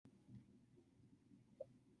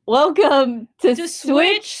Welcome to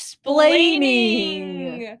Switch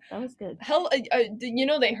Splaining. That was good. Hell,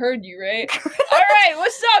 they heard you, right? All right,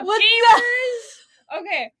 what's up, gamers?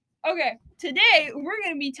 Okay. Today we're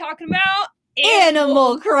gonna be talking about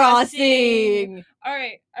Animal Crossing. All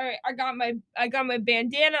right. I got my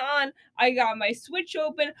bandana on. I got my Switch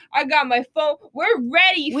open. I got my phone. We're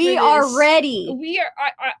ready. We are ready. We are.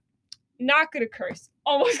 I not gonna curse.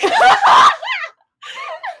 Almost.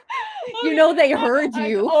 You know they heard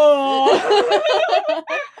you.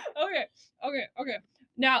 Okay.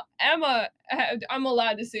 Now, Emma, I'm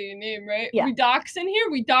allowed to say your name, right? Yeah. We dox in here?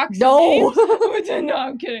 We dox No. No,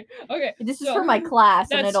 I'm kidding. Okay. This is for my class,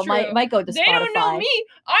 and it'll might go to Spotify. They don't know me.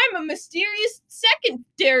 I'm a mysterious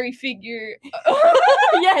secondary figure.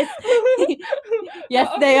 Yes.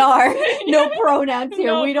 Yes, they are. No pronouns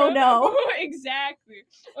here. We don't know. Exactly.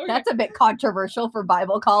 Okay. That's a bit controversial for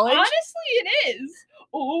Bible college. Honestly, it is.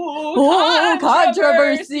 Oh,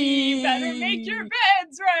 controversy. Better make your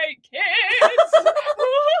beds right, kids.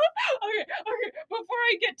 Okay. Before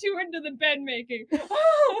I get too into the bed making.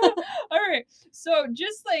 All right. So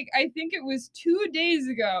just like, I think it was 2 days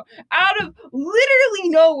ago, out of literally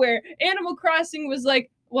nowhere, Animal Crossing was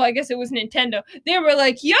like, well, I guess it was Nintendo. They were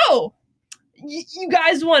like, yo, you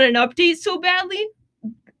guys want an update so badly?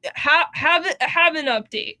 Have an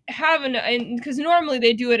update, and because normally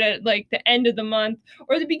they do it at like the end of the month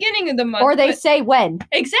or the beginning of the month, or they say when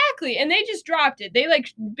exactly, and they just dropped it. They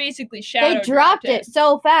like basically shadow dropped it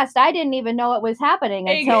so fast. I didn't even know it was happening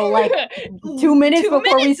until like 2 minutes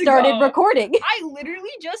before we started recording. I literally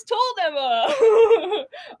just told Emma.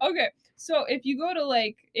 Okay. So if you go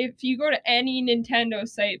to any Nintendo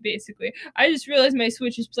site, basically, I just realized my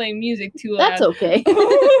Switch is playing music too loud. That's okay.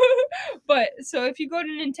 But so if you go to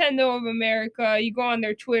Nintendo of America, you go on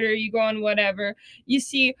their Twitter, you go on whatever, you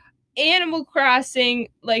see Animal Crossing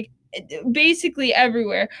like basically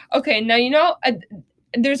everywhere. Okay, now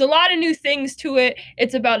there's a lot of new things to it.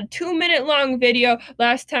 It's about a 2-minute long video.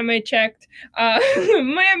 Last time I checked,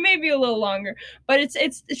 maybe a little longer, but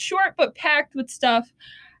it's short but packed with stuff.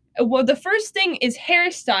 Well, the first thing is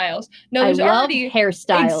hairstyles. Now, there's already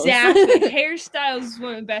hairstyles. Exactly, hairstyles is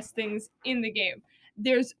one of the best things in the game.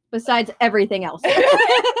 There's besides everything else.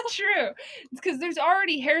 True, because there's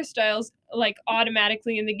already hairstyles like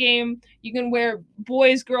automatically in the game. You can wear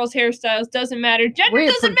boys, girls hairstyles. Doesn't matter. Gender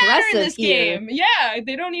doesn't matter in this game. Yeah,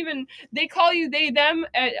 they call you they them.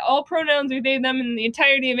 All pronouns are they them in the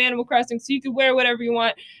entirety of Animal Crossing. So you can wear whatever you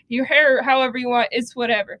want. Your hair however you want. It's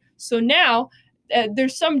whatever. So now.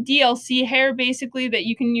 There's some DLC hair basically that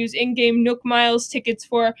you can use in-game Nook Miles tickets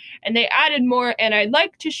for, and they added more, and I'd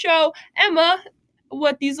like to show Emma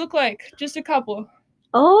what these look like. Just a couple.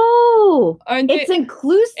 Oh, it's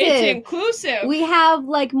inclusive. It's inclusive. We have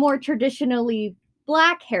like more traditionally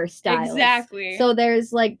black hairstyles. Exactly. So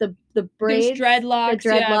there's like the braids, there's dreadlocks.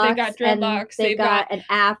 Yeah, they got dreadlocks. They've got an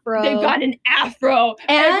afro. They've got an afro.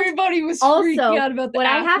 And everybody was freaking out about the what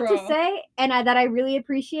afro. I have to say, and that I really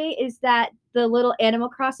appreciate, is that the little Animal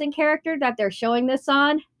Crossing character that they're showing this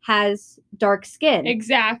on has dark skin.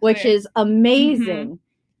 Exactly. Which is amazing. Mm-hmm.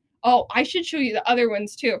 Oh, I should show you the other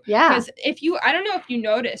ones too. Yeah. Because I don't know if you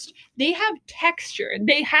noticed, they have texture.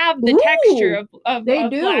 They have the texture of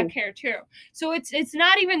black hair too. So it's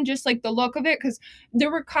not even just like the look of it, because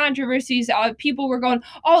there were controversies. People were going,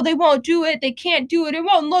 oh, they won't do it. They can't do it. It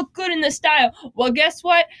won't look good in the style. Well, guess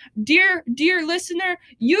what? Dear listener,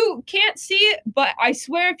 you can't see it, but I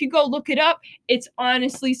swear if you go look it up, it's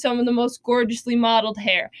honestly some of the most gorgeously modeled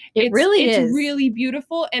hair. It's really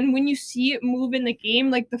beautiful. And when you see it move in the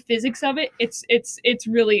game, like the physics of it, it's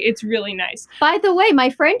really nice. By the way, my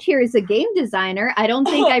friend here is a game designer. I don't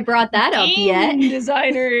think I brought that up yet. Game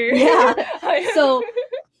designer. Yeah. So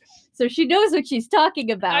she knows what she's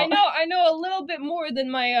talking about. I know a little bit more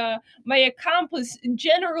than my accomplished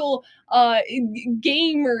general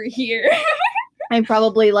gamer here. I'm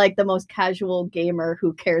probably like the most casual gamer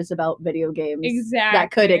who cares about video games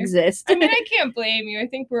that could exist. I mean, I can't blame you. I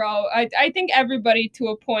think we're all, I think everybody to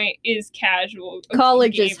a point is casual.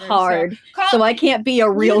 College is hard, so I can't be a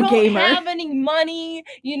real gamer. You don't have any money.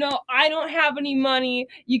 I don't have any money.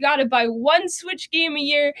 You got to buy one Switch game a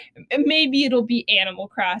year, and maybe it'll be Animal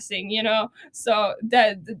Crossing, So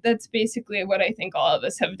that's basically what I think all of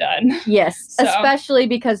us have done. Yes, especially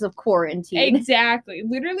because of quarantine. Exactly.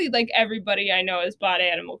 Literally, like everybody I know has bought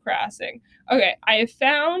Animal Crossing. Okay, I have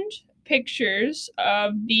found pictures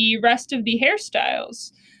of the rest of the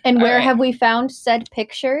hairstyles. And where have we found said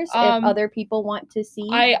pictures if other people want to see?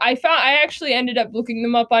 I actually ended up looking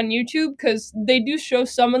them up on YouTube, because they do show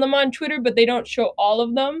some of them on Twitter, but they don't show all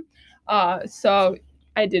of them. So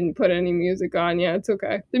I didn't put any music on. Yeah, it's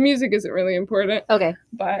okay. The music isn't really important. Okay.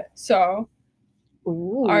 But so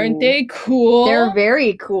Ooh. Aren't they cool? They're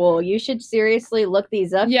very cool. You should seriously look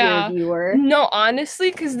these up, dear viewer. No,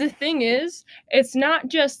 honestly, because the thing is, it's not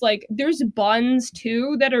just like there's buns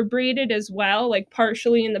too that are braided as well, like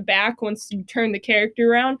partially in the back once you turn the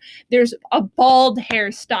character around. There's a bald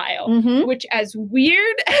hairstyle, which, as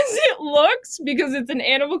weird as it looks, because it's an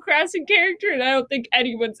Animal Crossing character and I don't think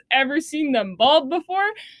anyone's ever seen them bald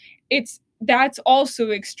before, that's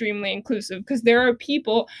also extremely inclusive because there are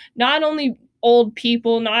people, not only old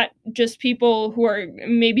people, not just people who are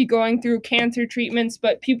maybe going through cancer treatments,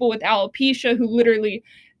 but people with alopecia who literally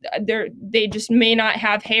they just may not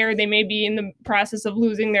have hair. They may be in the process of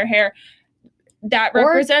losing their hair. That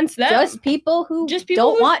represents them. Just people who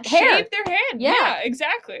don't want hair. Shave their head. Yeah,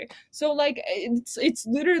 exactly. So like it's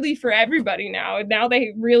literally for everybody now. Now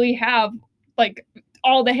they really have like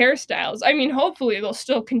all the hairstyles. I mean, hopefully they'll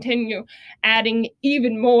still continue adding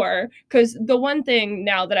even more, because the one thing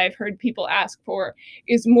now that I've heard people ask for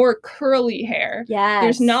is more curly hair. Yeah,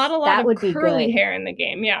 there's not a lot of curly hair in the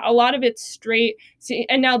game. Yeah, a lot of it's straight. See,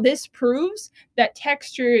 and now this proves that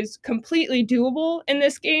texture is completely doable in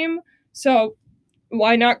this game. So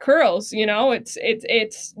why not curls? You know, it's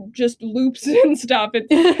just loops and stuff.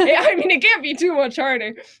 I mean, it can't be too much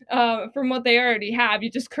harder from what they already have. You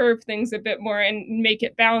just curve things a bit more and make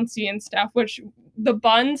it bouncy and stuff, which the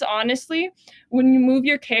buns, honestly, when you move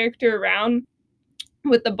your character around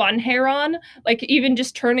with the bun hair on, like even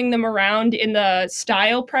just turning them around in the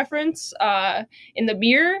style preference in the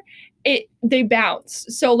mirror, they bounce.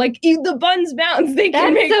 So like the buns bounce. That's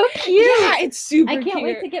so cute. Yeah, it's super cute. I can't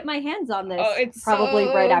wait to get my hands on this. Oh, it's probably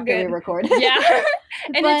so right after good. we record. Yeah.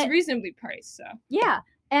 And it's reasonably priced, so. Yeah.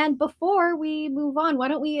 And before we move on, why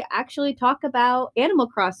don't we actually talk about Animal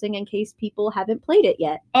Crossing in case people haven't played it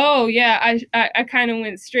yet? Oh, yeah. I kind of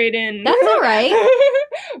went straight in. That's all right.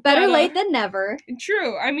 Better late than never.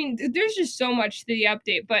 True. I mean, there's just so much to the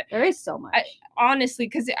update, but there is so much. Honestly,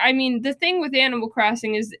 because I mean, the thing with Animal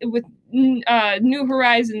Crossing is with New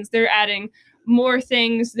Horizons, they're adding more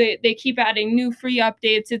things. They keep adding new free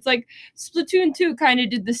updates. It's like Splatoon 2 kind of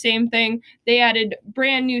did the same thing. They added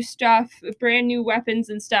brand new stuff, brand new weapons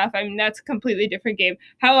and stuff. I mean, that's a completely different game.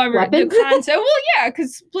 However, weapons? The concept, well, yeah,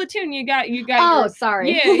 because Splatoon, you got. Oh,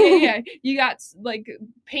 sorry. Yeah. You got like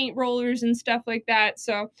paint rollers and stuff like that.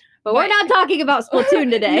 So. But we're not talking about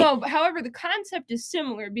Splatoon today. No, but however, the concept is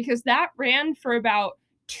similar because that ran for about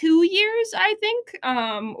 2 years, I think.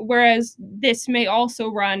 Whereas this may also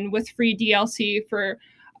run with free DLC for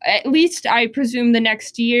at least, I presume, the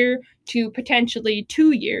next year to potentially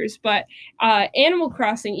 2 years. But Animal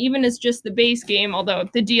Crossing, even as just the base game, although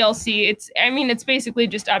the DLC, it's basically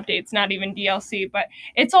just updates, not even DLC, but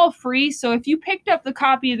it's all free. So if you picked up the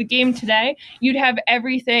copy of the game today, you'd have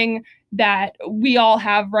everything that we all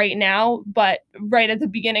have right now, but right at the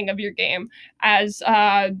beginning of your game, as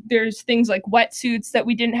there's things like wetsuits that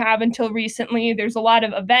we didn't have until recently. There's a lot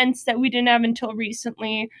of events that we didn't have until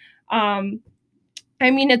recently. I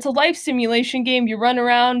mean, it's a life simulation game. You run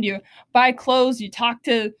around, you buy clothes, you talk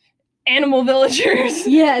to animal villagers.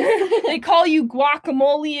 Yes. They call you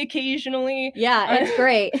guacamole occasionally. Yeah, it's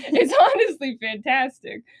great. It's honestly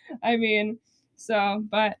fantastic. I mean, so,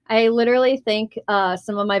 but I literally think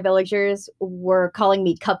some of my villagers were calling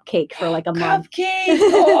me Cupcake for like a month. Cupcake!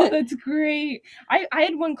 Oh, that's great. I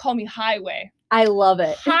had one call me Highway. I love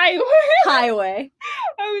it. Highway. Highway.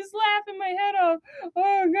 I was laughing my head off.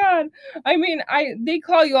 Oh God. I mean, they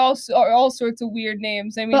call you all sorts of weird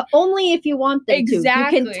names. I mean, but only if you want them to. You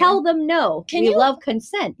can tell them no. We love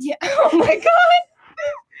consent. Yeah. Oh my God.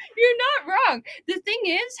 You're not wrong. The thing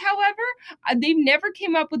is, however, they've never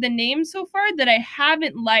came up with a name so far that I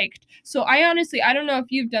haven't liked. So I don't know if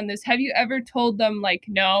you've done this. Have you ever told them like,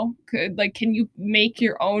 no? Can you make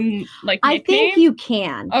your own like nickname? I think you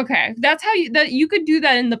can. Okay. That's how you could do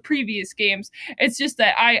that in the previous games. It's just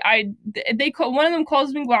that one of them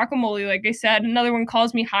calls me Guacamole, like I said. Another one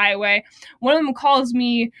calls me Highway. One of them calls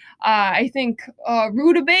me I think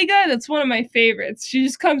Rutabaga. That's one of my favorites. She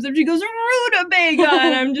just comes up, she goes, Rutabaga,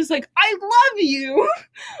 and I'm just like, I love you.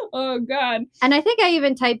 Oh God. And I think I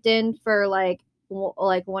even typed in for like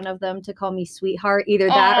one of them to call me Sweetheart, either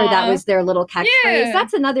that or that was their little catchphrase. Yeah.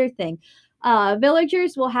 That's another thing.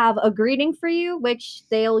 Villagers will have a greeting for you, which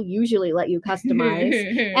they'll usually let you customize.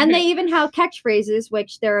 And they even have catchphrases,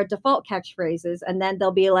 which there are default catchphrases. And then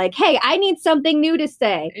they'll be like, hey, I need something new to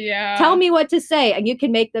say. Yeah. Tell me what to say. And you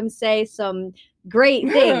can make them say some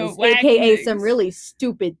great things, aka some really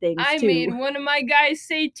stupid things. I made one of my guys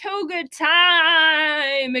say toga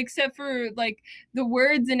time, except for like the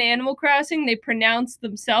words in Animal Crossing, they pronounce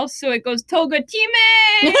themselves, so it goes toga time.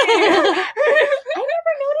 I never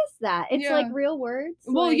noticed that. It's like real words.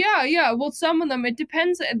 Well, like... yeah. Well, some of them, it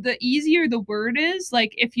depends. The easier the word is,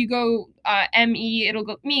 like if you go me, it'll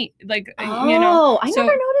go me. Like I never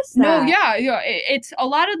noticed that. No, yeah. It's a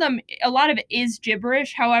lot of them. A lot of it is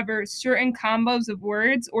gibberish. However, certain combos of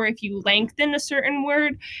words, or if you lengthen a certain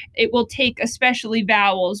word, it will take, especially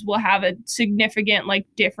vowels, will have a significant like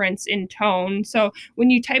difference in tone. So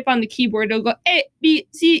when you type on the keyboard, it'll go A, B,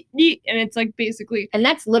 C, D, and it's like basically. And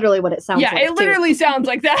that's literally what it sounds like. Yeah, it literally sounds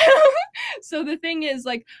like that. So the thing is,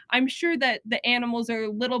 like, I'm sure that the animals are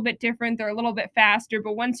a little bit different. They're a little bit faster,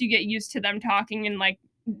 but once you get used to them talking in like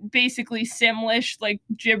basically Simlish, like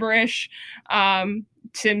gibberish,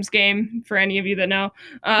 Sims game, for any of you that know.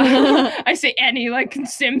 I say any, like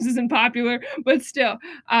Sims isn't popular, but still.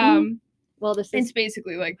 Well, it's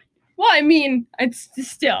basically like, well, I mean, it's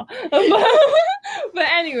still. But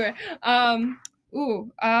anyway,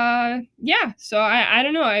 yeah, so I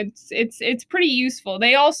don't know, it's pretty useful.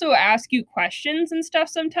 They also ask you questions and stuff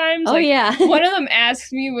sometimes. Oh, like, yeah. One of them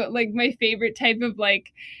asked me what like my favorite type of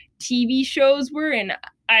like TV shows were, and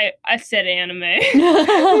I said anime.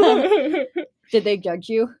 Did they judge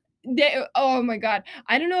you? Oh my god,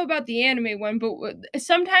 I don't know about the anime one, but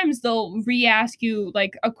sometimes they'll re-ask you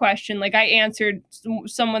like a question. Like I answered,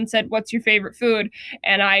 someone said, what's your favorite food?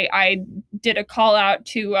 And I did a call out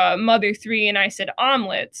to Mother 3, and I said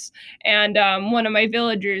omelets. And one of my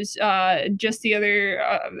villagers just the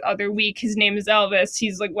other week, his name is Elvis,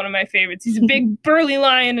 he's like one of my favorites. He's a big burly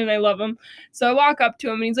lion and I love him. So I walk up to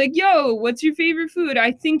him and he's like, yo, what's your favorite food?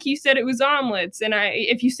 I think you said it was omelets. And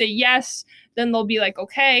if you say yes, then they'll be like,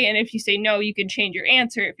 okay. And if you say no, you can change your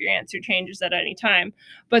answer if your answer changes at any time.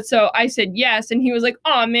 But so I said yes, and he was like,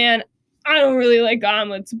 oh man, I don't really like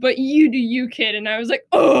omelets, but you do you, kid. And I was like,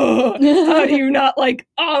 oh, how do you not like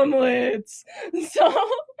omelets? So,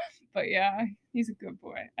 but yeah, he's a good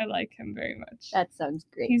boy. I like him very much. That sounds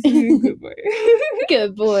great. He's a good boy.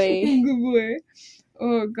 Good boy. Good boy.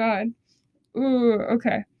 Oh god. Ooh,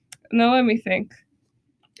 okay. Now let me think.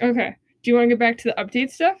 Okay. Do you want to get back to the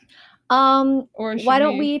update stuff? Or why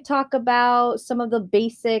don't we talk about some of the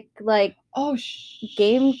basic like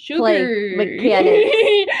gameplay mechanics?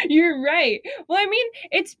 You're right. Well, I mean,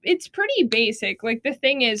 it's pretty basic. Like the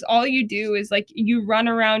thing is, all you do is like you run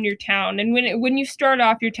around your town, and when you start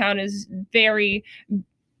off, your town is very,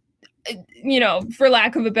 for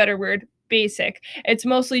lack of a better word, basic. It's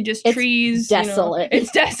mostly just trees. Desolate.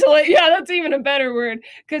 It's desolate. Yeah, that's even a better word,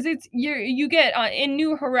 because it's you get in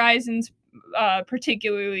New Horizons.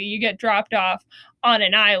 Particularly, you get dropped off on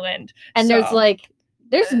an island, and there's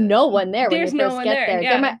no one there when you first get there.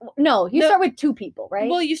 Yeah. You start with 2 people, right?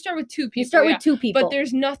 Well, you start with 2 people. You start with 2 people, but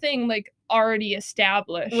there's nothing like already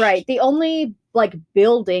established. Right. The only like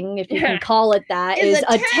building, if you can call it that, is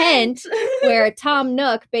a tent where Tom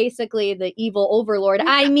Nook, basically the evil overlord.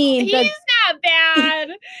 I mean, he's not bad.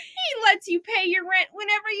 He lets you pay your rent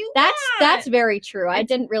whenever you want. That's very true. I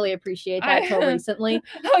didn't really appreciate that until recently.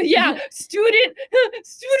 Oh yeah, student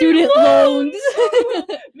loans.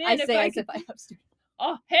 Man, I say as if I have student.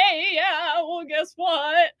 Oh hey, yeah. Well, guess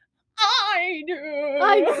what? I do.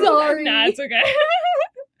 I'm sorry. Nah, it's okay.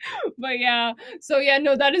 But yeah, so yeah,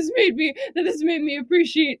 no, that has made me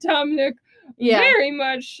appreciate Tom Nook very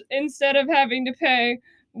much, instead of having to pay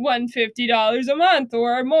 $150 a month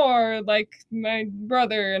or more like my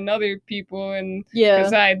brother and other people, and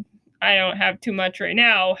because I don't have too much right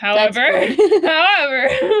now. However,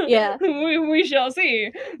 yeah, we shall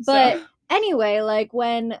see. But anyway, like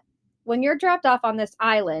when you're dropped off on this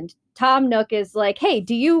island, Tom Nook is like, hey,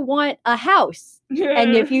 do you want a house?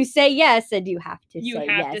 And if you say yes, and you have to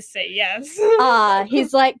say yes.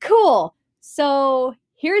 He's like, cool. So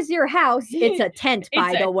here's your house. It's a tent,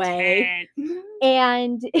 by the way.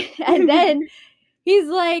 And then he's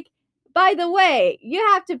like, by the way, you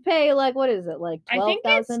have to pay like, what is it, like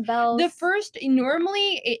 12,000 bells? The first,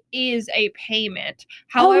 normally it is a payment.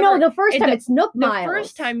 However, the first time it's Nook Miles. The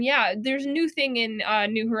first time, yeah. There's a new thing in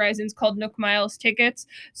New Horizons called Nook Miles tickets.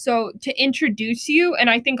 So to introduce you, and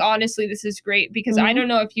I think honestly this is great, because I don't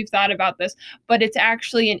know if you've thought about this, but it's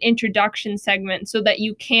actually an introduction segment so that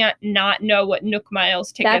you can't not know what Nook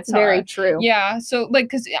Miles tickets are. That's very true. Yeah, so like,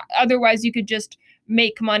 because otherwise you could just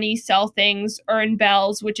make money, sell things, earn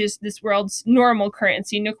bells, which is this world's normal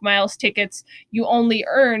currency. Nook Miles tickets you only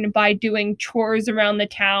earn by doing chores around the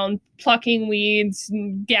town, plucking weeds,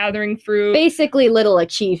 gathering fruit. Basically little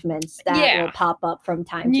achievements that will pop up from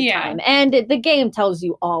time to time. And the game tells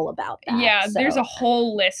you all about that. Yeah, so there's a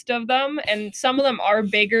whole list of them, and some of them are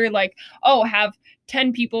bigger, like, oh, have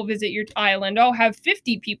 10 people visit your island. Oh, have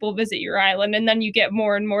 50 people visit your island. And then you get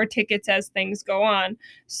more and more tickets as things go on.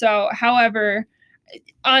 So, however,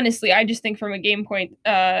 honestly, I just think from a game point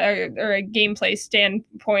or a gameplay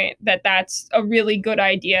standpoint that's a really good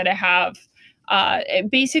idea to have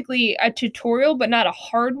basically a tutorial, but not a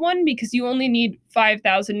hard one, because you only need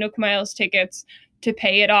 5,000 Nook Miles tickets to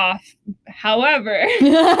pay it off. However,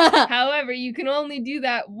 you can only do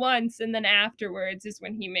that once, and then afterwards is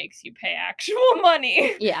when he makes you pay actual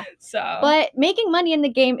money. Yeah. So, but making money in the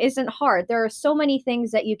game isn't hard. There are so many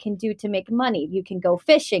things that you can do to make money. You can go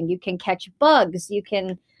fishing, you can catch bugs, you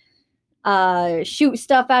can shoot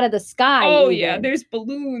stuff out of the sky. Oh, even. Yeah, there's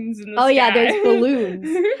balloons in the sky. Oh, yeah, there's balloons.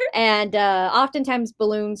 And oftentimes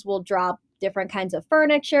balloons will drop different kinds of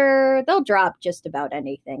furniture. They'll drop just about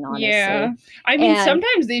anything, honestly. Yeah. I mean,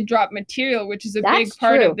 sometimes they drop material, which is a big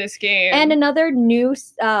part of this game. And another new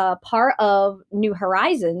part of New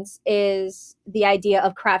Horizons is the idea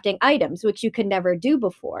of crafting items, which you could never do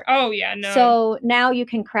before. Oh, yeah, no. So now you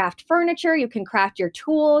can craft furniture, you can craft your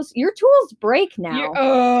tools. Your tools break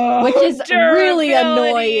now, which is really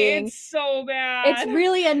annoying. It's so bad. It's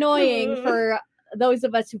really annoying for those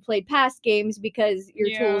of us who played past games, because your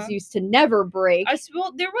tools used to never break.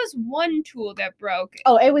 Well, there was one tool that broke.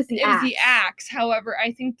 Oh, it was the axe. It was the axe. However,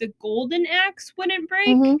 I think the golden axe wouldn't break.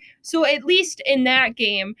 Mm-hmm. So at least in that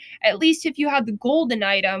game, at least if you had the golden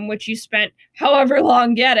item, which you spent however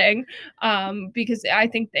long getting, because I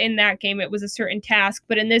think in that game it was a certain task,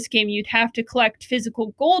 but in this game you'd have to collect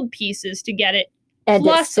physical gold pieces to get it. And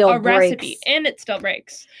plus a recipe, and it still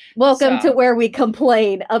breaks. Welcome to where we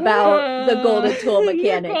complain about the golden tool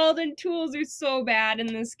mechanic. The golden tools are so bad in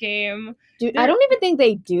this game. Dude, I don't even think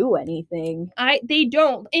they do anything. They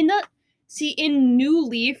don't. In New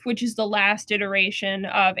Leaf, which is the last iteration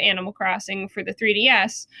of Animal Crossing for the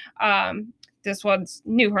 3DS, this one's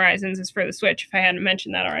New Horizons is for the Switch, if I hadn't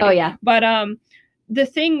mentioned that already. Oh, yeah. But the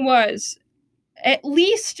thing was, at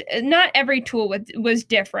least not every tool was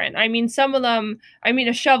different. I mean, some of them,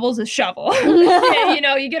 a shovel's a shovel.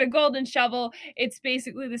 You get a golden shovel. It's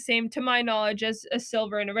basically the same, to my knowledge, as a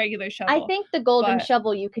silver and a regular shovel. I think the golden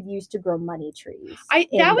shovel you could use to grow money trees.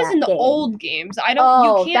 That was in the old games.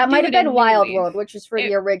 That might have been Wild World, which was for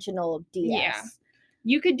the original DS. Yeah.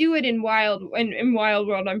 You could do it in Wild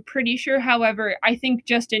World, I'm pretty sure. However, I think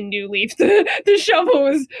just in New Leaf, the shovel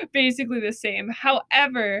was basically the same.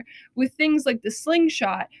 However, with things like the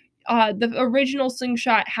slingshot, the original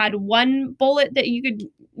slingshot had one bullet that you could,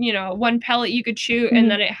 one pellet you could shoot, mm-hmm. and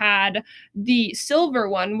then it had the silver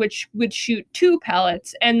one, which would shoot 2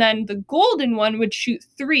 pellets, and then the golden one would shoot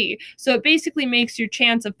 3. So it basically makes your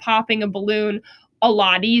chance of popping a balloon a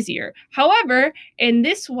lot easier. However, in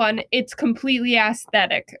this one, it's completely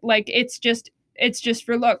aesthetic. Like, it's just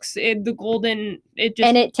for looks. And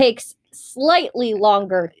it takes slightly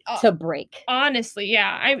longer to break. Honestly,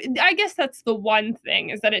 yeah. I guess that's the one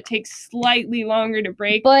thing, is that it takes slightly longer to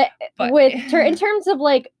break. But in terms of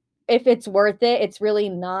like, if it's worth it, it's really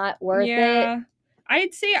not worth it.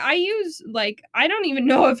 I'd say I use, I don't even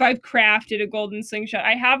know if I've crafted a golden slingshot.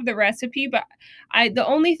 I have the recipe, but the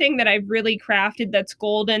only thing that I've really crafted that's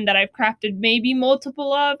golden, that I've crafted maybe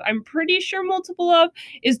multiple of, I'm pretty sure multiple of,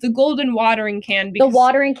 is the golden watering can. The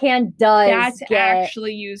watering can that's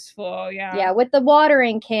actually useful, yeah. Yeah, with the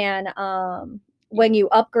watering can, when you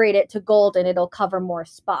upgrade it to golden, it'll cover more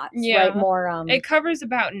spots, right? More. It covers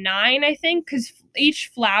about 9, I think, because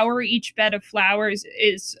each bed of flowers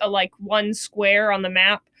is like 1 square on the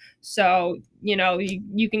map. So,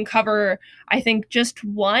 you can cover, I think, just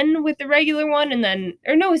 1 with the regular one, and then,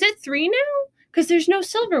 or no, is it 3 now? Because there's no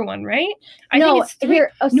silver one, right? I think it's 3.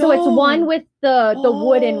 So it's 1 with the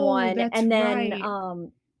wooden one, and then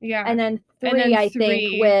and then 3, I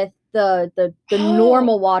think, with the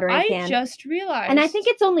normal watering can. I just realized. And I think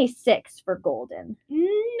it's only 6 for golden.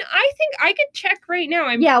 I think I could check right now.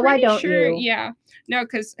 Why don't you? Yeah. No,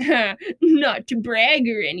 because not to brag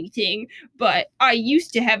or anything, but I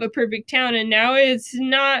used to have a perfect town, and now it's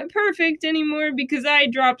not perfect anymore because I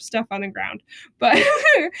dropped stuff on the ground. But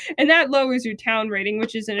and that lowers your town rating,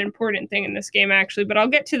 which is an important thing in this game, actually. But I'll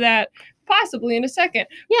get to that possibly in a second.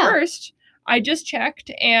 Yeah. First, I just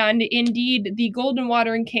checked, and indeed, the golden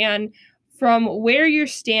watering can from where you're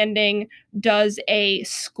standing does a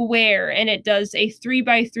square, and it does a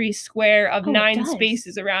 3x3 square of 9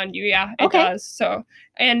 spaces around you. Yeah, it does. So,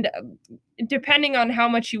 and depending on how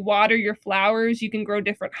much you water your flowers, you can grow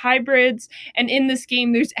different hybrids. And in this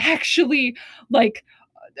game, there's actually like,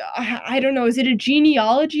 I don't know, is it a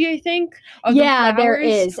genealogy, I think? Yeah, there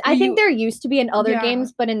is. I think there used to be in other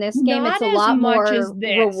games, but in this game, it's a lot more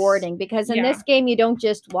rewarding because in this game, you don't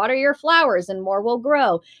just water your flowers and more will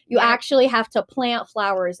grow. You actually have to plant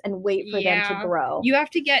flowers and wait for them to grow. You have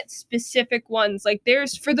to get specific ones. Like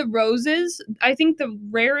there's, for the roses, I think the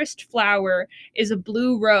rarest flower is a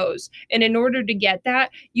blue rose. And in order to get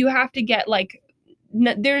that, you have to get like,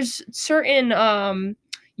 there's certain,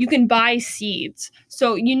 you can buy seeds.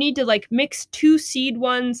 So you need to like mix 2 seed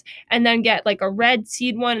ones and then get like a red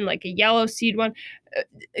seed one and like a yellow seed one.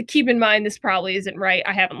 Keep in mind, this probably isn't right.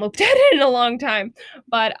 I haven't looked at it in a long time.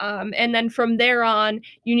 But, and then from there on,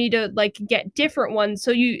 you need to like get different ones.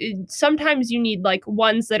 So sometimes you need like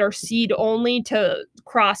ones that are seed only to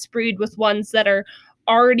crossbreed with ones that are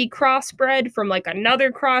already crossbred from like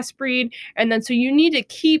another crossbreed, and then so you need to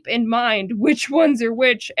keep in mind which ones are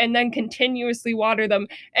which and then continuously water them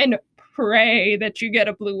and pray that you get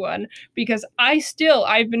a blue one, because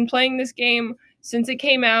I've been playing this game since it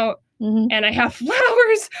came out. And I have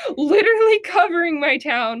flowers literally covering my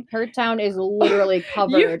town. Her town is literally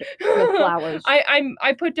covered with flowers.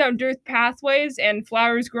 I put down dirt pathways and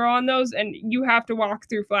flowers grow on those, and you have to walk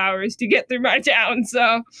through flowers to get through my town.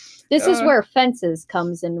 So this is where fences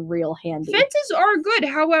comes in real handy. Fences are good.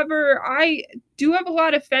 However, I do have a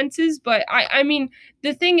lot of fences, but I mean,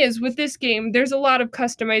 the thing is with this game, there's a lot of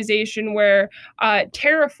customization where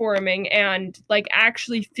terraforming and like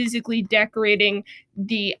actually physically decorating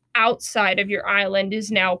the outside of your island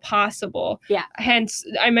is now possible. Yeah. Hence,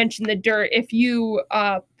 I mentioned the dirt. If you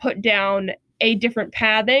put down a different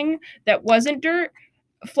pathing that wasn't dirt,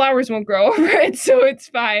 flowers won't grow over it, so it's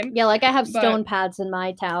fine. Yeah, like I have stone paths in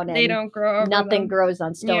my town, and they don't grow over nothing them. Grows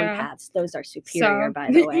on stone paths. Those are superior,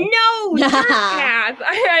 by the way. No, dirt path.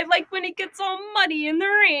 I like when it gets all muddy in the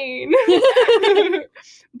rain.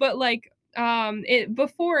 But like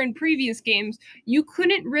before in previous games, you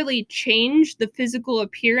couldn't really change the physical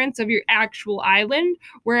appearance of your actual island,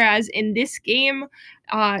 whereas in this game,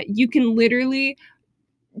 you can literally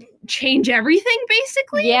change everything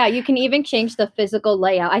basically. Yeah, you can even change the physical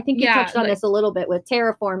layout. I think you touched on this a little bit with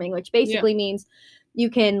terraforming, which basically means you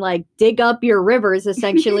can like dig up your rivers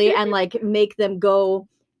essentially and like make them go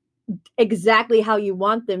exactly how you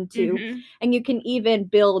want them to. And you can even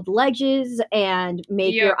build ledges and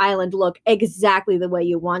make your island look exactly the way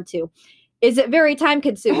you want to. Is it very time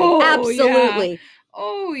consuming? Absolutely.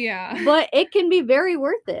 Oh yeah. But it can be very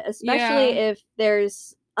worth it, especially if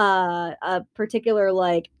there's a particular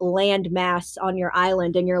like land mass on your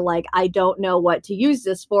island and you're like, I don't know what to use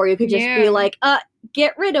this for. You could just be like,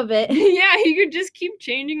 get rid of it. Yeah, you could just keep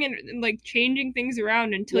changing and like changing things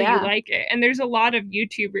around until you like it. And there's a lot of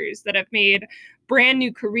YouTubers that have made brand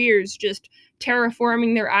new careers just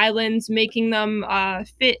terraforming their islands, making them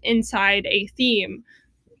fit inside a theme.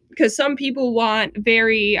 Because some people want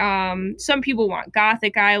some people want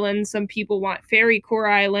Gothic islands, some people want fairy core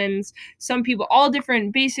islands, some people, all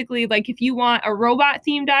different, basically, like if you want a robot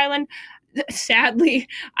themed island, sadly,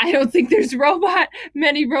 I don't think there's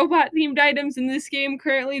many robot themed items in this game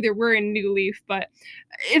currently. There were in New Leaf, but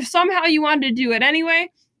if somehow you wanted to do it anyway,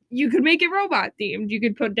 you could make it robot themed. You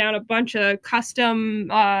could put down a bunch of custom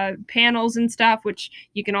panels and stuff, which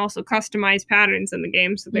you can also customize patterns in the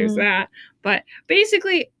game. So there's that. But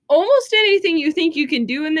basically, almost anything you think you can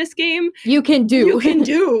do in this game, you can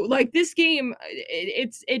do. Like this game,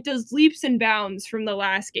 it does leaps and bounds from the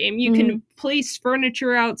last game. You can place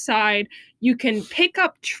furniture outside. You can pick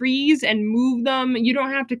up trees and move them. You don't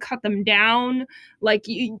have to cut them down. Like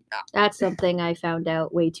that's something I found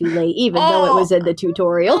out way too late, even though it was in the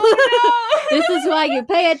tutorial. Oh, no. This is why you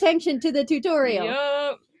pay attention to the tutorial.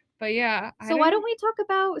 Yep. But yeah. So why don't we talk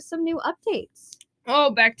about some new updates?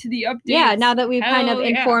 Oh, back to the updates. Yeah, now that we've kind of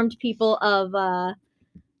informed people of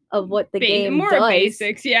what the game more does.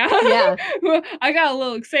 Basics, yeah. Well, I got a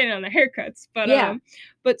little excited on the haircuts,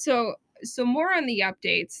 but so more on the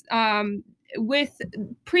updates. With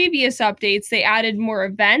previous updates, they added more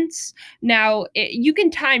events. Now you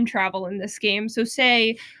can time travel in this game. So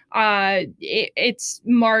say it's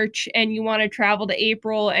March and you want to travel to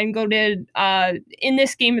April and go to in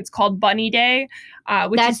this game it's called Bunny Day,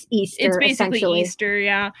 which that's is Easter. It's basically Easter,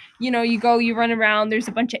 yeah. You run around, there's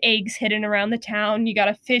a bunch of eggs hidden around the town, you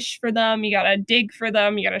gotta fish for them, you gotta dig for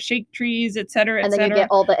them, you gotta shake trees, etc. And then you get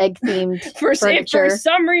all the egg themed furniture. For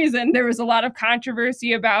some reason there was a lot of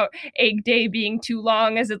controversy about Egg Day being too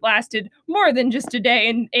long, as it lasted more than just a day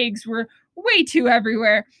and eggs were way too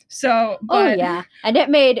everywhere. So, but, yeah, and it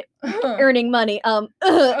made earning money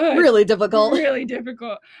really difficult. Really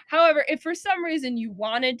difficult. However, if for some reason you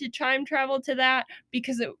wanted to time travel to that,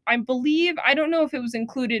 because I don't know if it was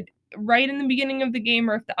included right in the beginning of the game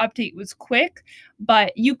or if the update was quick,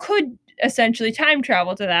 but you could essentially time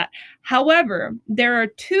travel to that. However, there are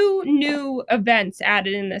 2 new events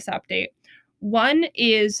added in this update. One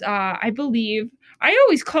is, I believe, I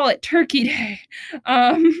always call it Turkey Day.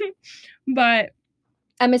 But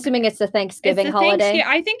I'm assuming it's the Thanksgiving holiday.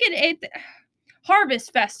 I think it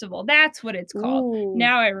Harvest Festival. That's what it's called. Ooh.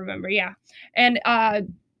 Now I remember. Yeah. And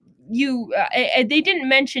they didn't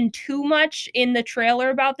mention too much in the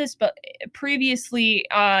trailer about this, but previously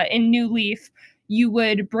in New Leaf, you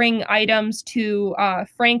would bring items to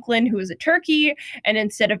Franklin, who is a turkey, and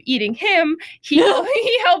instead of eating him, he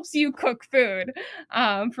helps you cook food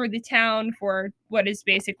for the town for what is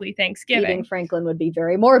basically Thanksgiving. Eating Franklin would be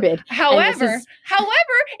very morbid. However,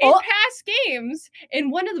 in past games,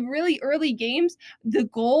 in one of the really early games, the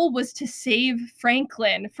goal was to save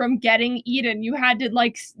Franklin from getting eaten. You had to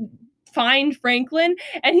find Franklin,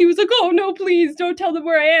 and he was like, "Oh no, please don't tell them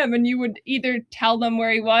where I am." And you would either tell them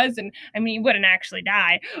where he was, and I mean, he wouldn't actually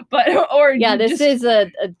die, but this is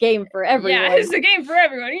a game for everyone. Yeah, it's a game for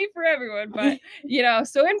everyone, eat for everyone. But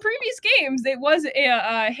so in previous games, it was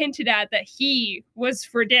hinted at that he was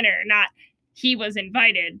for dinner, not he was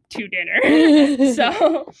invited to dinner.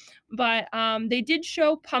 So. But they did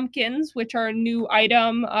show pumpkins, which are a new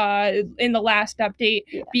item in the last update,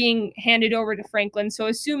 being handed over to Franklin. So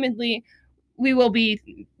assumedly, we will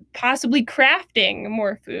be possibly crafting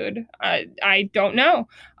more food. I don't know.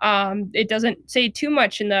 It doesn't say too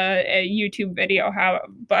much in the YouTube video,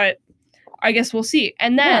 but I guess we'll see.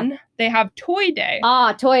 And then they have Toy Day.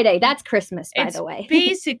 Toy Day. That's Christmas, by the way.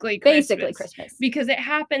 Basically Christmas. Basically Christmas. Because it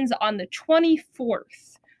happens on the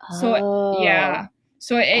 24th. So, yeah.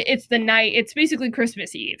 So it's the night. It's basically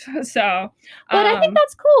Christmas Eve. So, but I think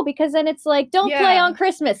that's cool because then it's like, don't play on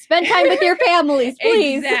Christmas. Spend time with your families,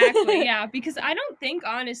 please. Exactly. Yeah, because I don't think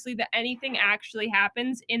honestly that anything actually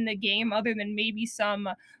happens in the game other than maybe some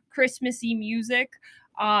Christmassy music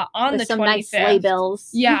on the 25th. Some nice sleigh bells.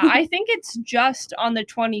 Yeah, I think it's just on the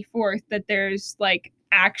 24th that there's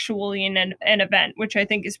actually an event, which I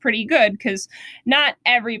think is pretty good because not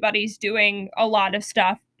everybody's doing a lot of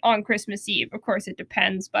stuff on Christmas Eve. Of course, it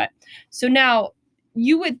depends. But so now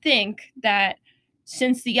you would think that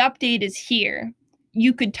since the update is here,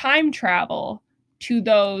 you could time travel to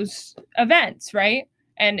those events, right?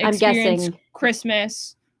 And experience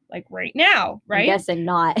Christmas right now, right? I'm guessing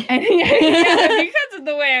not. And, because of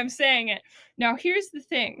the way I'm saying it. Now, here's the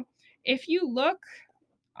thing. If you look,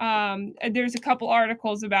 there's a couple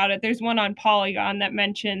articles about it. There's one on Polygon that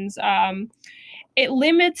mentions it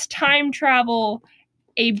limits time travel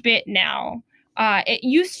a bit now. It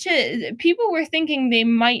used to, people were thinking they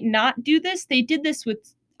might not do this. They did this with,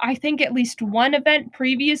 I think, at least one event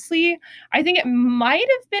previously. I think it might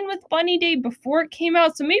have been with Bunny Day before it came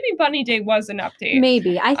out. So maybe Bunny Day was an update.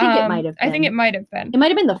 Maybe. I think it might have been. I think it might have been. It might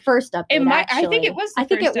have been the first update. It might. Actually. I think it was the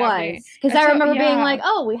first update. Because I remember being like,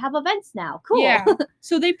 oh, we have events now. Cool. Yeah.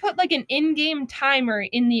 So they put an in-game timer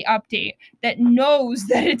in the update that knows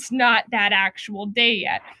that it's not that actual day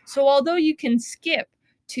yet. So although you can skip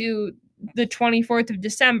to the 24th of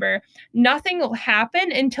December, nothing will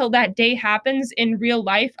happen until that day happens in real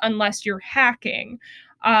life unless you're hacking.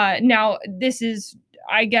 Now, this is,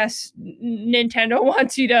 I guess, Nintendo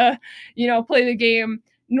wants you to, play the game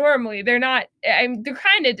normally. They're not, they're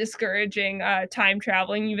kind of discouraging time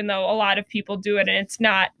traveling, even though a lot of people do it and it's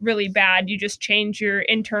not really bad. You just change your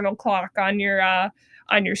internal clock on your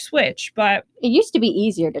Switch, but it used to be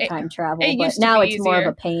easier to time travel, but now it's more of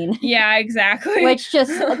a pain. Yeah, exactly. Which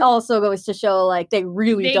just also goes to show they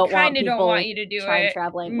really don't want people don't want you to do time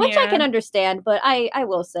traveling, which I can understand, but I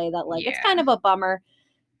will say that it's kind of a bummer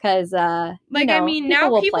because now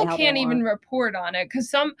people can't even report on it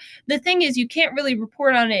because the thing is you can't really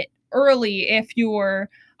report on it early if you're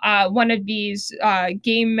one of these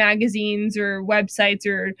game magazines or websites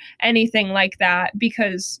or anything like that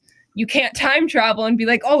because you can't time travel and be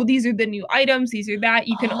like, oh, these are the new items, these are that.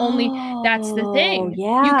 You can only, that's the thing.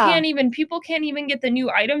 Yeah. People can't even get the new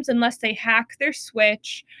items unless they hack their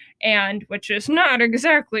Switch, and which is not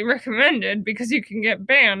exactly recommended because you can get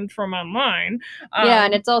banned from online. Yeah,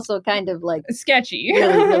 and it's also kind of like sketchy.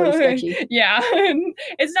 Really sketchy. Yeah.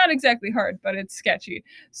 It's not exactly hard, but it's sketchy.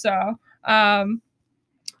 So,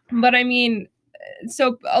 but I mean,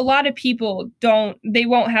 so a lot of people they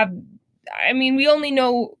won't have, I mean, we only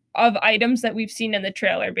know of items that we've seen in the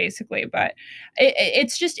trailer basically, but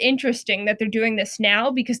it's just interesting that they're doing this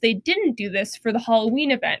now because they didn't do this for the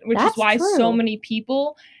Halloween event, which is why so many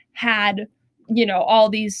people had, all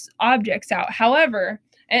these objects out. However,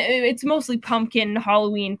 it's mostly pumpkin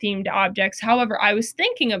Halloween themed objects. However, I was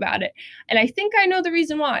thinking about it and I think I know the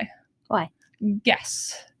reason why. Why?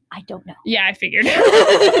 Guess. I don't know. Yeah, I figured.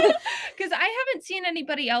 Because I haven't seen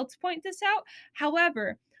anybody else point this out.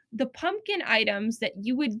 However, the pumpkin items that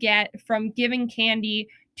you would get from giving candy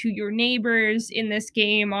to your neighbors in this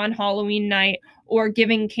game on Halloween night, or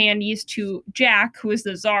giving candies to Jack, who is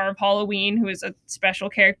the Tsar of Halloween, who is a special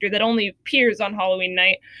character that only appears on Halloween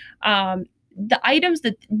night, the items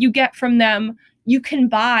that you get from them, you can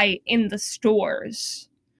buy in the stores.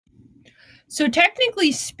 So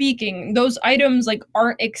technically speaking, those items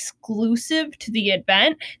aren't exclusive to the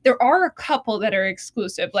event. There are a couple that are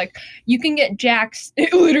exclusive. Like you can get Jack's,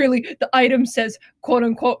 literally the item says quote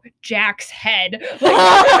unquote Jack's head.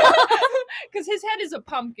 Because his head is a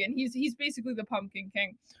pumpkin. He's basically the Pumpkin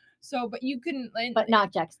King. So, but you can, but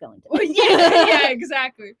not Jack Skellington. yeah,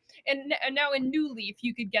 exactly. And now in New Leaf,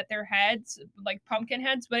 you could get their heads, like pumpkin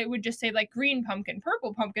heads, but it would just say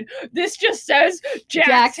purple pumpkin. This just says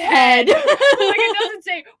Jack's head. It doesn't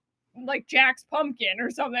say Jack's pumpkin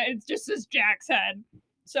or something. It just says Jack's head.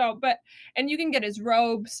 So, and you can get his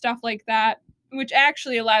robe, stuff like that, which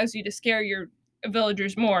actually allows you to scare your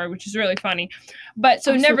villagers more, which is really funny. But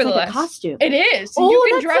so nevertheless, it's like a costume. It is. Oh, you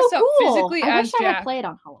can dress up physically as Jack. I wish I had played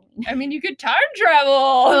on Halloween. I mean, you could time travel.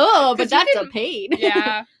 Oh, but that's a pain.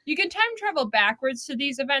 Yeah, you can time travel backwards to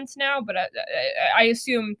these events now, but I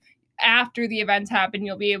assume after the events happen,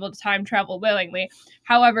 you'll be able to time travel willingly.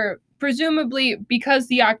 However, presumably because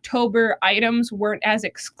the October items weren't as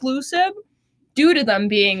exclusive, due to them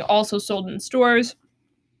being also sold in stores,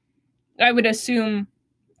 I would assume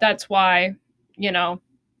that's why,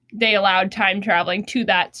 they allowed time traveling to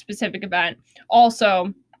that specific event.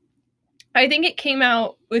 Also, I think it came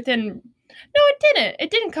out within, no, it didn't. It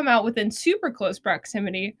didn't come out within super close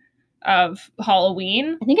proximity of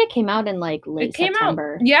Halloween. I think it came out in late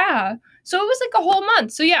September. Yeah. So it was a whole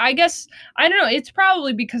month. So yeah, I guess, I don't know. It's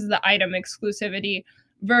probably because of the item exclusivity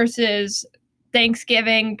versus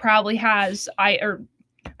Thanksgiving probably has,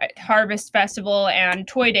 Harvest Festival and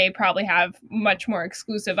Toy Day probably have much more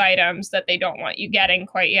exclusive items that they don't want you getting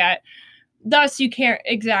quite yet. Thus, you can't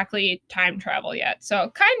exactly time travel yet. So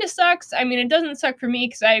kind of sucks. I mean, it doesn't suck for me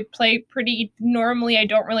because I play pretty normally. I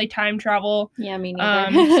don't really time travel. Yeah, me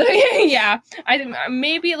neither. So yeah, I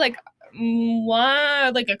maybe a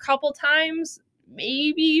couple times,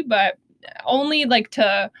 maybe, but only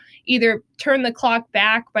to either turn the clock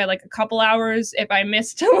back by a couple hours if I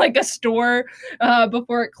missed a store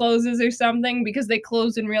before it closes or something, because they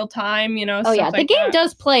close in real time, Oh yeah, the game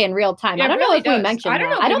does play in real time. Yeah, I don't know if we mentioned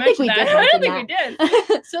that. I don't think we did. I don't think we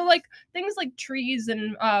did. So things like trees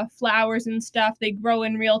and flowers and stuff, they grow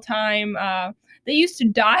in real time. They used to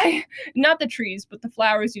die, not the trees, but the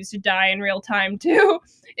flowers used to die in real time too.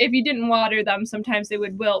 If you didn't water them, sometimes they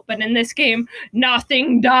would wilt. But in this game,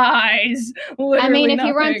 nothing dies. Literally I mean, if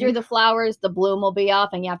nothing. You run through the flowers, the bloom will be off,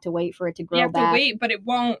 and you have to wait for it to grow back. You have to wait, but it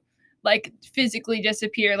won't physically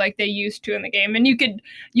disappear like they used to in the game. And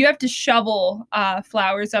you have to shovel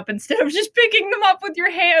flowers up instead of just picking them up with your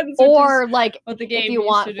hands. Or what the game if you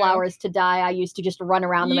want flowers to die, I used to just run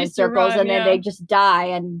around them in circles and then they just die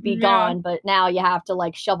and be gone. But now you have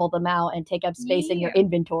to shovel them out and take up space in your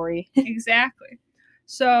inventory. Exactly.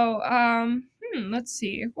 So, let's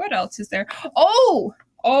see. What else is there? Oh,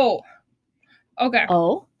 okay.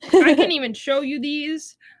 Oh, I can even show you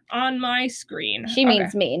these on my screen. She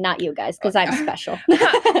means me, not you guys, because I'm special.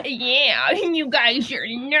 Yeah, you guys are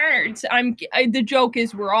nerds. The joke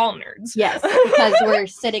is we're all nerds. Yes, because we're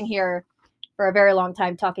sitting here for a very long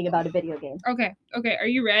time talking about a video game. Okay. Are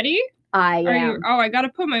you ready? I am. I gotta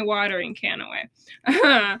put my watering can away.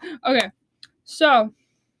 Okay, so.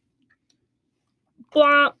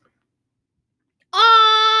 Blop.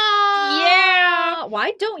 Oh yeah.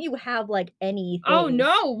 Why don't you have anything? Oh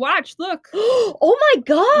no! Watch, look. Oh my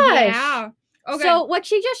gosh! Yeah. Okay. So what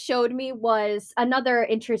she just showed me was another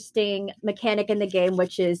interesting mechanic in the game,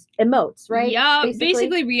 which is emotes, right? Yeah,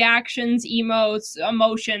 basically reactions, emotes,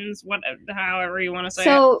 emotions, however you want to say it.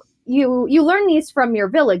 So you learn these from your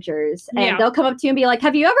villagers, and they'll come up to you and be like,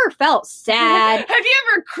 have you ever felt sad? Have you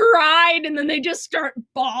ever cried? And then they just start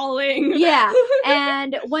bawling. Yeah.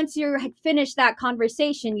 And once you finish that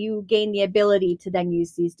conversation, you gain the ability to then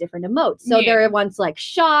use these different emotes. So there are ones like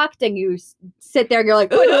shocked, and you sit there and you're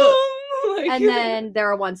like, and then there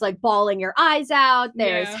are ones like bawling your eyes out.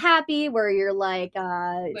 There's happy, where you're like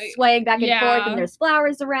swaying back and forth, and there's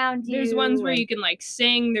flowers around you. There's ones where you can like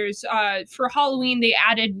sing. There's for Halloween they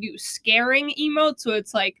added new scaring emotes, so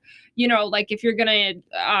it's like, you know, like if you're gonna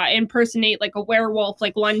impersonate like a werewolf,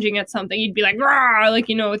 like lunging at something, you'd be like, rah, like,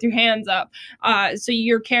 you know, with your hands up. So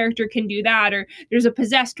your character can do that. Or there's a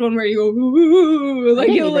possessed one where you go, ooh, like,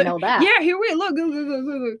 I didn't even know that. Yeah, here, wait, look.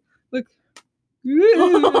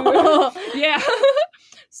 Yeah.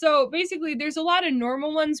 So basically there's a lot of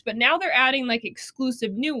normal ones, but now they're adding like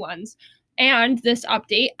exclusive new ones. And this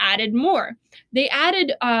update added more. They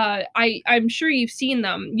added, I'm sure you've seen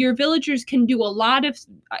them. Your villagers can do a lot of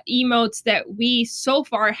emotes that we so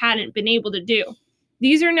far hadn't been able to do.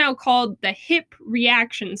 These are now called the hip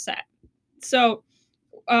reaction set. So,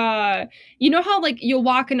 you know how like you'll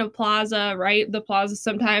walk in a plaza, right? The plaza,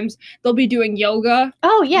 sometimes they'll be doing yoga.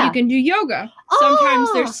 Oh yeah. You can do yoga.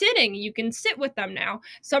 Sometimes they're sitting. You can sit with them now.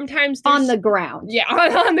 Sometimes on the ground. Yeah,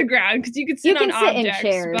 on the ground, because you can sit on objects. In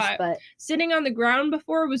chairs, but sitting on the ground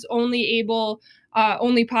before was only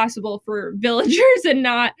possible for villagers and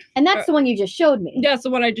not. And that's the one you just showed me. That's the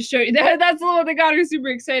one I just showed you. That's the one that got her super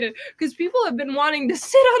excited, because people have been wanting to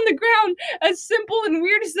sit on the ground, as simple and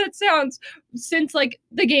weird as that sounds, since like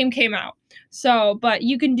the game came out. So, but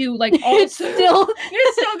you can do like all it's still going.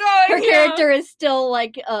 Her character is still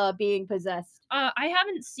like being possessed. I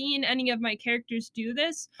haven't seen any of my characters do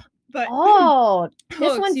this. But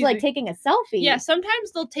this one's like taking a selfie. Yeah,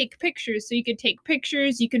 sometimes they'll take pictures. So you can take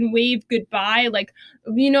pictures, you can wave goodbye. Like,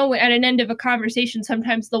 you know, at an end of a conversation,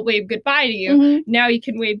 sometimes they'll wave goodbye to you. Mm-hmm. Now you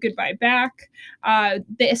can wave goodbye back.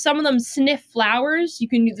 Some of them sniff flowers. You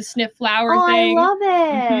can do the sniff flower thing. I love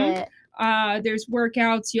it. Mm-hmm. There's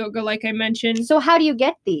workouts, yoga, like I mentioned. So how do you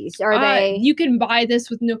get these? Are they? You can buy this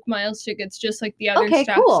with Nook Miles tickets, just like the other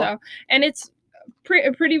stuff. Cool. So, and it's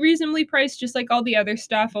pretty reasonably priced, just like all the other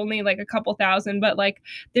stuff, only like a couple thousand. But like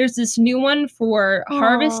there's this new one for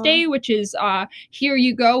Harvest Day, which is Here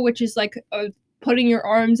You Go, which is like putting your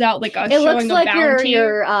arms out like it looks like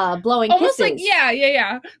you're blowing almost kisses. Like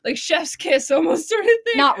yeah, like chef's kiss almost, sort of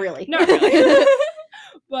thing. Not really.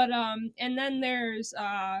 But and then there's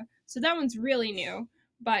so that one's really new,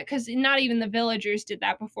 but because not even the villagers did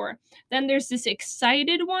that before. Then there's this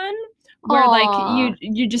excited one where like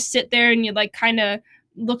you just sit there and you like kind of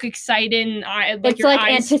look excited and like it's your like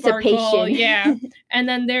eyes anticipation. Sparkle. Yeah. And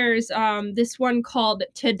then there's this one called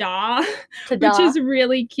Ta-da, which is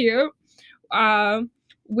really cute.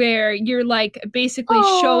 Where you're like basically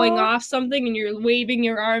showing off something and you're waving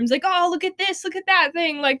your arms like, oh, look at this, look at that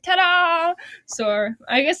thing, like ta-da. So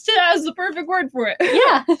I guess ta-da is the perfect word for it.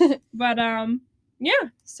 Yeah. But yeah,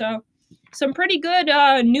 so some pretty good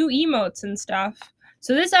new emotes and stuff.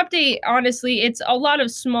 So this update, honestly, it's a lot of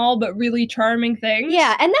small but really charming things.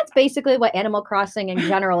 Yeah, and that's basically what Animal Crossing in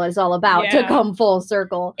general is all about, to come full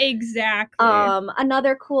circle. Exactly.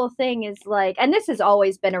 Another cool thing is like, and this has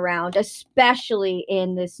always been around, especially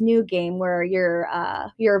in this new game where your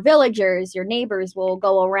villagers, your neighbors will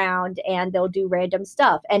go around and they'll do random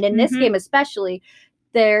stuff. And in this game especially,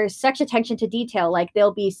 there's such attention to detail. Like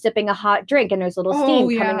they'll be sipping a hot drink and there's little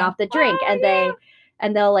steam coming off the drink,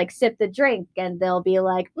 and they'll like sip the drink and they'll be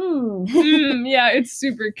like, yeah, it's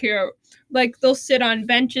super cute. Like they'll sit on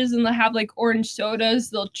benches and they'll have like orange sodas.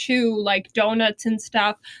 They'll chew like donuts and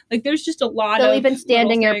stuff. Like there's just a lot they'll even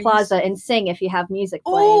stand in your plaza and sing if you have music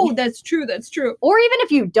playing. Oh, that's true. That's true. Or even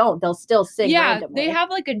if you don't, they'll still sing randomly. They have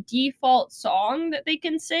like a default song that they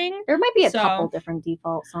can sing. There might be a couple different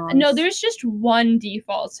default songs. No, there's just one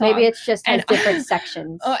default song. Maybe it's just has different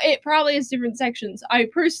sections. It probably has different sections. I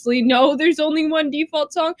personally know there's only one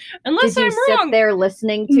default song. Unless I'm wrong. Did you sit there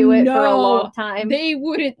listening to it for a long time? They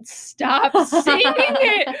wouldn't stop singing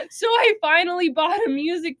it. So I finally bought a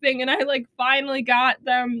music thing and I like finally got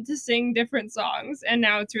them to sing different songs, and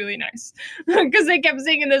now it's really nice because they kept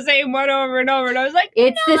singing the same one over and over, and I was like,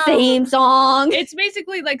 it's the same song. It's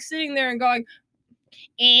basically like sitting there and going,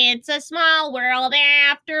 it's a small world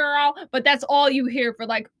after all, but that's all you hear for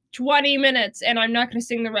like 20 minutes, and I'm not going to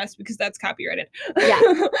sing the rest because that's copyrighted. Yeah.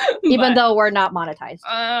 Even though we're not monetized.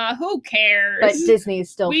 Who cares? But Disney's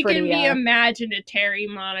still we pretty... We can be imaginary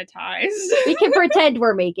monetized. We can pretend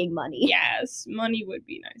we're making money. Yes, money would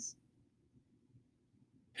be nice.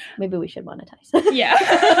 Maybe we should monetize. Yeah.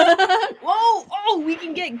 Oh, we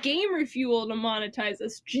can get Gamer Fuel to monetize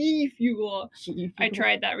us. G Fuel. I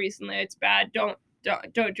tried that recently. It's bad. Don't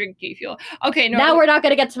drink G Fuel. Okay, no. Now we're not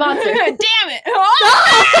gonna get sponsored. Damn it!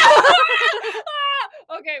 Oh!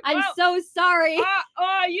 Okay. I'm so sorry.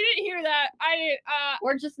 You didn't hear that. I didn't.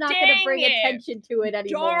 We're just not gonna bring attention to it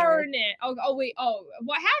anymore. Darn it! Oh wait. Oh,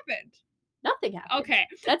 what happened? Nothing happened. Okay,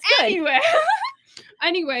 that's good.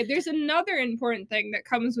 Anyway, there's another important thing that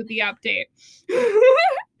comes with the update.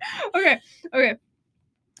 Okay.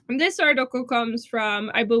 This article comes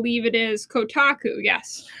from, I believe it is Kotaku.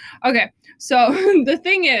 Yes. Okay. So the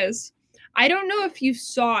thing is, I don't know if you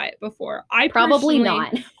saw it before. Probably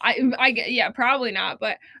not. Yeah, probably not.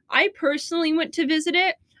 But I personally went to visit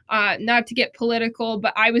it. Not to get political,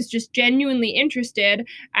 but I was just genuinely interested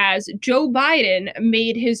as Joe Biden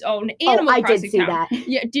made his own Animal Crossing I did see town. that.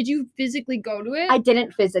 Yeah, did you physically go to it? I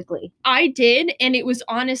didn't physically. I did, and it was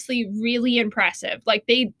honestly really impressive. Like,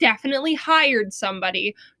 they definitely hired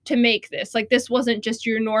somebody to make this. Like, this wasn't just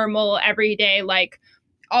your normal, everyday, like,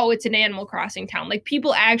 oh, it's an Animal Crossing town. Like,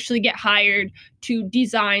 people actually get hired to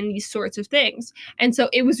design these sorts of things. And so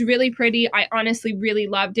it was really pretty. I honestly really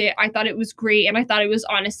loved it. I thought it was great. And I thought it was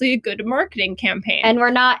honestly a good marketing campaign. And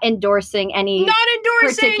we're not endorsing any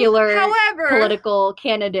particular political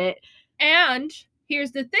candidate. And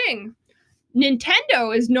here's the thing.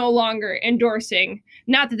 Nintendo is no longer endorsing,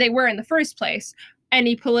 not that they were in the first place,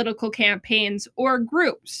 any political campaigns or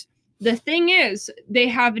groups. The thing is, they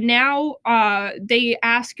have now, they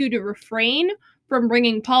ask you to refrain from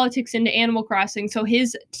bringing politics into Animal Crossing. So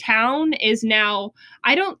his town is now,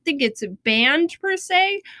 I don't think it's banned per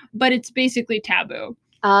se, but it's basically taboo.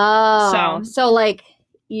 Oh, so like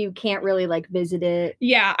you can't really like visit it.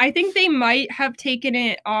 Yeah, I think they might have taken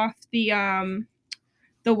it off the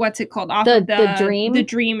what's it called? Off the Dream? The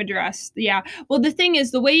Dream address. Yeah. Well, the thing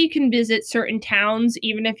is, the way you can visit certain towns,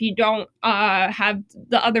 even if you don't have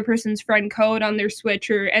the other person's friend code on their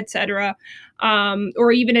Switch or etc.,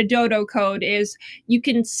 or even a Dodo code, is you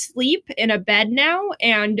can sleep in a bed now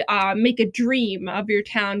and make a dream of your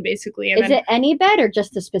town, basically. And is it any bed or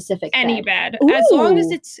just a specific any bed? Any bed. As long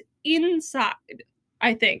as it's inside,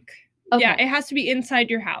 I think. Okay. Yeah, it has to be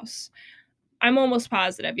inside your house. I'm almost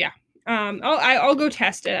positive, yeah. I'll go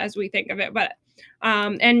test it as we think of it, but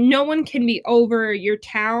and no one can be over your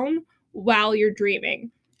town while you're dreaming,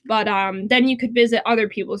 but then you could visit other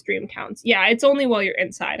people's dream towns. Yeah, it's only while you're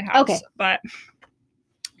inside a house. Okay. But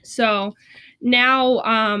so now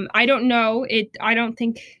I don't know it. I don't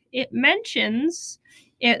think it mentions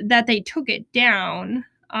it that they took it down.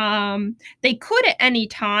 They could at any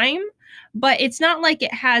time, but it's not like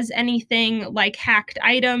it has anything like hacked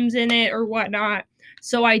items in it or whatnot.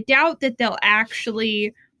 So I doubt that they'll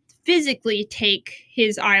actually physically take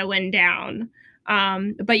his island down.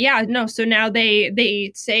 But yeah, no. So now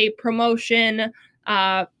they say promotion,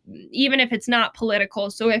 even if it's not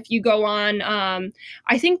political. So if you go on,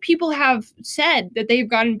 I think people have said that they've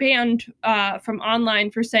gotten banned from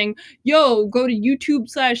online for saying, yo, go to YouTube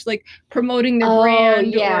 / like promoting their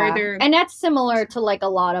brand or their... And that's similar to like a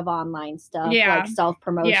lot of online stuff. Yeah. Like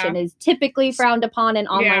self-promotion is typically frowned upon in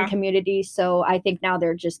online communities. So I think now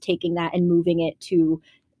they're just taking that and moving it to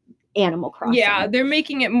Animal Crossing. Yeah, they're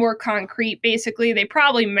making it more concrete. Basically, they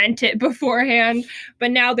probably meant it beforehand,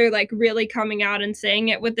 but now they're like really coming out and saying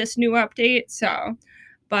it with this new update. So,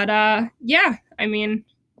 but yeah, I mean,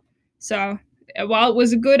 so while it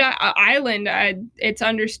was a good island, it's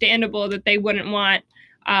understandable that they wouldn't want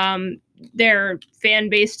their fan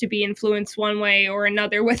base to be influenced one way or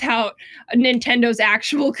another without Nintendo's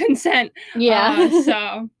actual consent.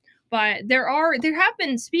 Yeah. But there have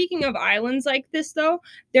been, speaking of islands like this though,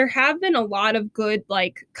 there have been a lot of good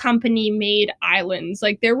like company made islands.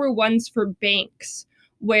 Like there were ones for banks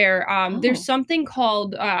where there's something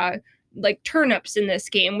called like turnips in this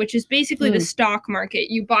game, which is basically the stock market.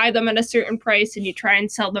 You buy them at a certain price and you try and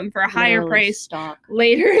sell them for a higher price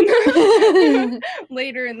later in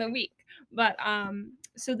the week. But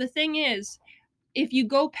so the thing is, if you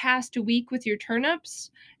go past a week with your turnips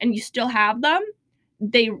and you still have them,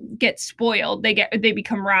 they get spoiled. They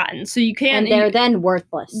become rotten. So you can't. And they're then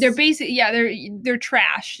worthless. They're basically they're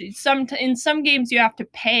trash. In some games you have to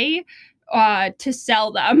pay to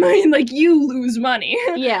sell them. Like you lose money.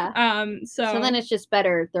 Yeah. So then it's just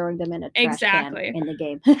better throwing them in a trash can in the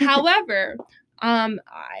game. However,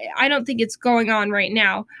 I don't think it's going on right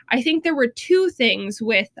now. I think there were two things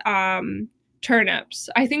with turnips.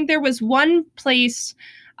 I think there was one place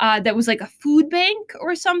that was like a food bank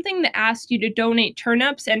or something that asked you to donate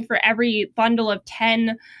turnips, and for every bundle of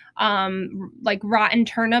 10 like rotten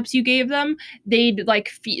turnips you gave them, they'd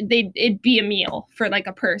like it'd be a meal for like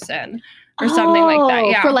a person or something like that.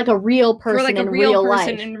 Yeah, for like a real person, for like a real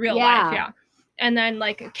person in real life. Yeah. And then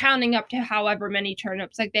like counting up to however many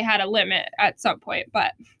turnips, like they had a limit at some point.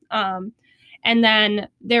 But and then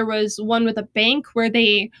there was one with a bank where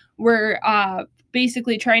they were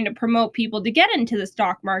basically trying to promote people to get into the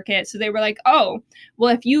stock market. So they were like, oh,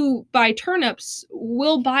 well, if you buy turnips,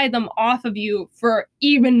 we'll buy them off of you for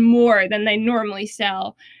even more than they normally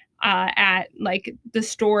sell at like the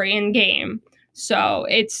store in game. So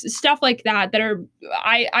it's stuff like that are,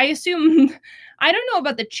 I assume, I don't know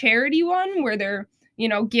about the charity one where they're,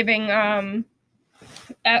 giving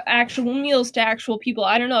actual meals to actual people.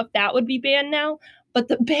 I don't know if that would be banned now, but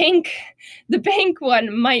the bank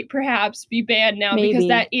one might perhaps be banned now. Maybe. Because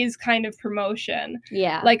that is kind of promotion.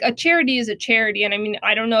 Yeah. Like a charity is a charity. And I mean,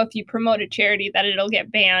 I don't know if you promote a charity that it'll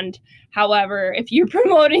get banned. However, if you're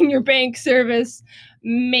promoting your bank service,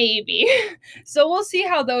 maybe. So we'll see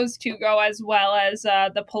how those two go, as well as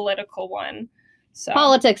the political one. So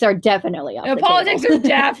politics are definitely up the politics table. Are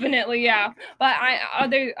definitely, yeah. But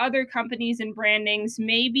other companies and brandings,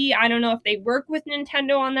 maybe. I don't know if they work with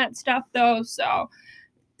Nintendo on that stuff though, so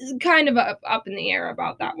it's kind of up in the air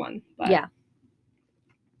about that one. But yeah.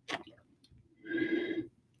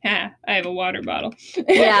 I have a water bottle.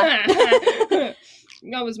 Yeah.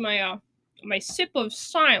 That was my my sip of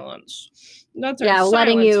silence. That's our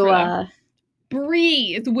letting you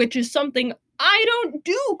breathe, which is something I don't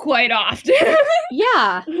do quite often.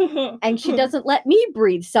 Yeah. And she doesn't let me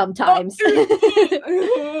breathe sometimes.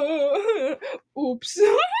 Oops.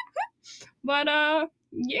 But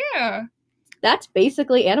yeah. That's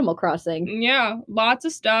basically Animal Crossing. Yeah, lots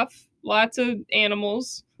of stuff, lots of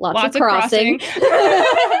animals, lots of crossing.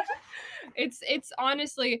 It's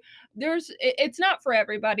honestly, it's not for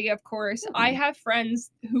everybody, of course. Mm-hmm. I have friends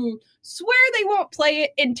who swear they won't play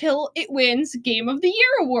it until it wins Game of the Year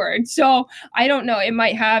award. So I don't know.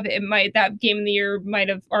 That Game of the Year might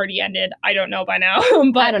have already ended. I don't know by now.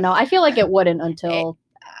 But I don't know. I feel like it wouldn't until.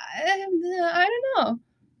 I don't know.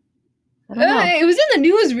 It was in the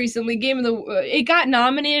news recently. It got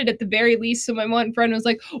nominated at the very least. So my one friend was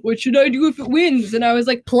like, "What should I do if it wins?" And I was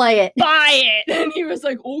like, "Play it, buy it." And he was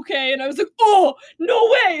like, "Okay." And I was like, "Oh, no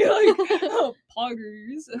way!" Like,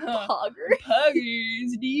 poggers,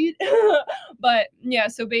 poggers, dude. But yeah,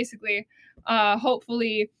 so basically,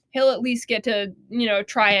 hopefully he'll at least get to,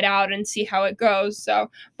 try it out and see how it goes.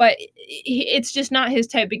 So, but it's just not his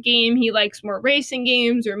type of game. He likes more racing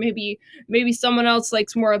games, or maybe someone else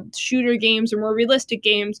likes more shooter games or more realistic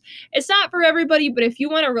games. It's not for everybody, but if you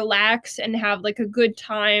want to relax and have like a good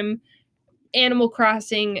time, Animal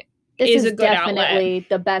Crossing is a good definitely outlet.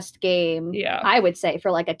 The best game. Yeah, I would say,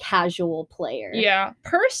 for like a casual player. Yeah,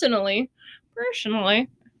 personally,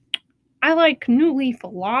 I like New Leaf a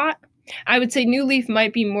lot. I would say New Leaf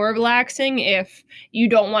might be more relaxing if you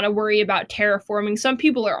don't want to worry about terraforming. Some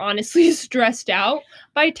people are honestly stressed out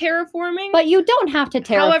by terraforming. But you don't have to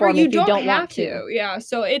terraform. However, you if you don't have want to. Yeah,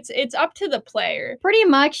 so it's up to the player. Pretty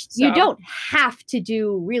much, so. You don't have to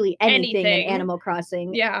do really anything in Animal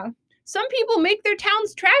Crossing. Yeah. Some people make their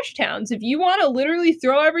towns trash towns. If you want to literally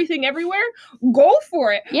throw everything everywhere, go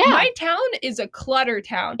for it. Yeah. My town is a clutter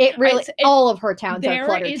town. All of her towns are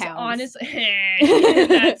clutter towns. Honestly,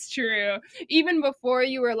 that's true. Even before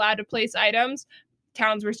you were allowed to place items,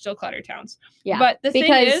 towns were still clutter towns. Yeah. But the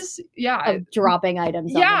thing is, of dropping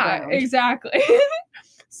items on the ground. Yeah, exactly.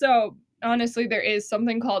 So honestly, there is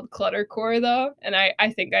something called cluttercore, though, and I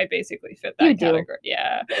think I basically fit that category.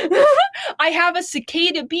 Yeah. I have a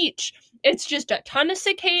cicada beach. It's just a ton of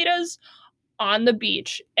cicadas on the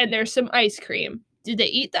beach, and there's some ice cream. Did they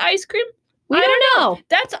eat the ice cream? I don't know.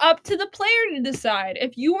 That's up to the player to decide.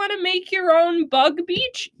 If you want to make your own bug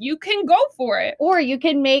beach, you can go for it. Or you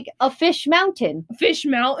can make a fish mountain. Fish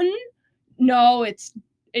mountain? No, it's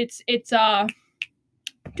do I have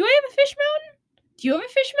a fish mountain? Do you have a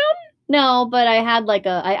fish mountain? No, but I had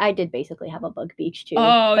I did basically have a bug beach too.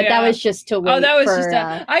 Oh, but that was just to wait. Oh, that was for, just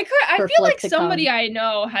I feel like somebody I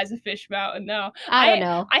know has a fish mountain though. I don't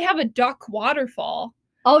know. I have a duck waterfall.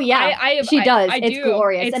 Oh yeah, she does. It's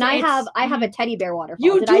glorious, and I have a teddy bear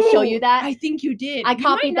waterfall. Did I show you that? I think you did. I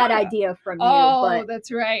copied that idea from you. Oh,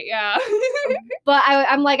 that's right. Yeah. But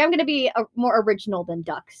I'm gonna be more original than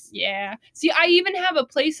ducks. Yeah. See, I even have a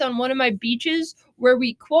place on one of my beaches where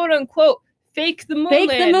we quote unquote fake the moon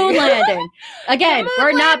landing. Again,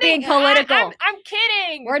 we're not being political. I'm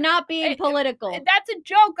kidding. We're not being political. That's a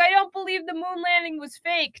joke. I don't believe the moon landing was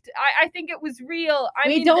faked. I think it was real.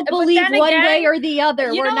 We don't believe one way or the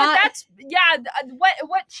other. We're not.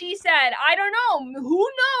 What she said. I don't know. Who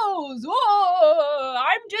knows? Oh,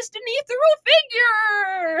 I'm just an ethereal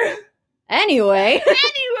figure. Anyway.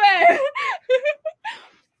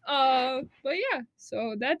 But yeah,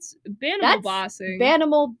 so that's Banimal bossing.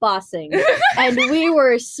 Banimal bossing. And we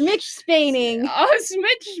were Smitch-spaining. Oh,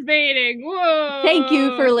 Smitch-spaining. Whoa. Thank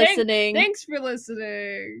you for listening. Thanks for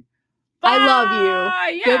listening. Bye. I love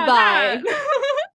you. Yeah, goodbye.